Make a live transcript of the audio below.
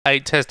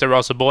8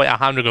 Testarossa Boy,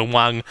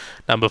 101,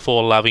 number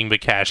 4 Loving the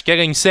Cash.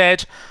 Getting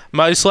set,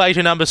 Mo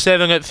Slater, number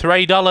 7 at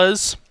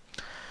 $3.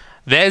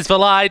 There's the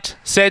light,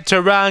 set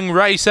to run,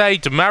 race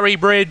 8, Murray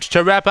Bridge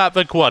to wrap up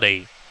the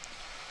quaddie.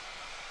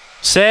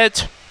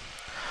 Set.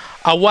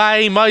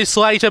 Away, Mo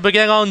Slater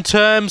began on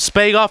term,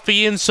 speed off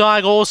the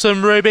inside,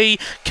 Awesome Ruby,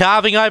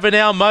 carving over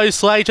now, Mo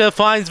Slater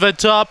finds the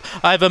top,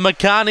 over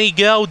McCartney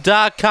Girl,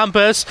 Dark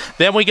Compass,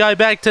 then we go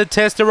back to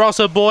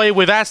Testarossa Boy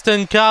with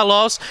Aston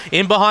Carlos,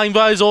 in behind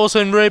those,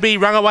 Awesome Ruby,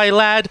 Runaway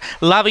Lad,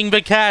 Loving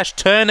the Cash,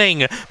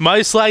 turning,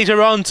 Mo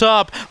Slater on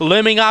top,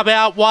 looming up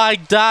out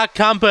wide, Dark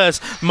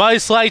Compass, Mo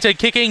Slater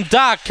kicking,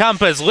 Dark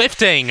Compass,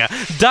 lifting,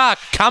 Dark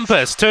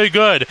Compass, too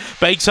good,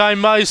 beats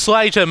home Mo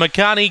Slater,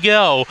 McCartney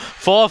Girl,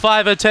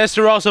 4-5 a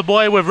Testarossa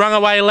Boy with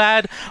Runaway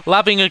Lad,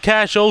 Loving a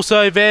Cash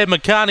also there,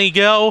 McCartney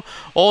Girl,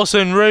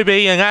 Awesome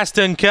Ruby and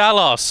Aston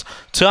Carlos.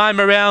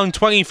 Time around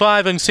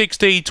 25 and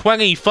 60,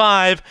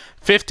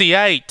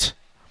 25:58.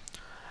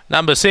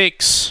 Number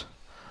 6,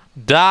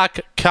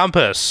 Dark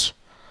Compass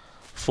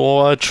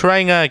for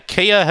trainer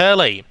Kia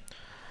Hurley.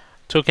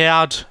 Took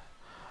out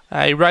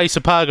a race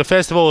at Parker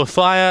Festival of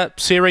Fire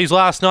series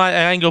last night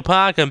at Angle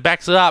Park and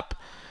backs it up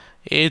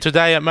here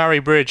today at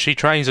Murray-Bridge. She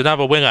trains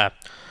another winner.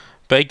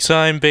 Beaks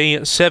home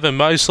B7,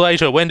 Mo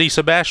Slater, Wendy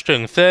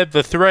Sebastian, third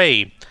for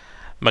 3.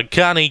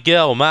 McCartney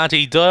Gill,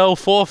 Marty Doyle,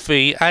 fourth for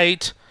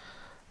 8.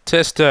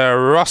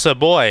 Testarossa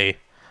Boy,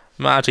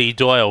 Marty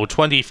Doyle,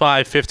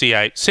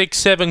 25:58.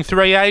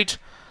 6-7-3-8,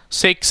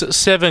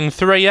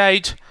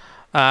 6-7-3-8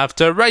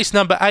 after race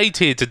number 8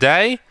 here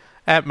today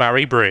at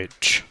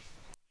Murray-Bridge.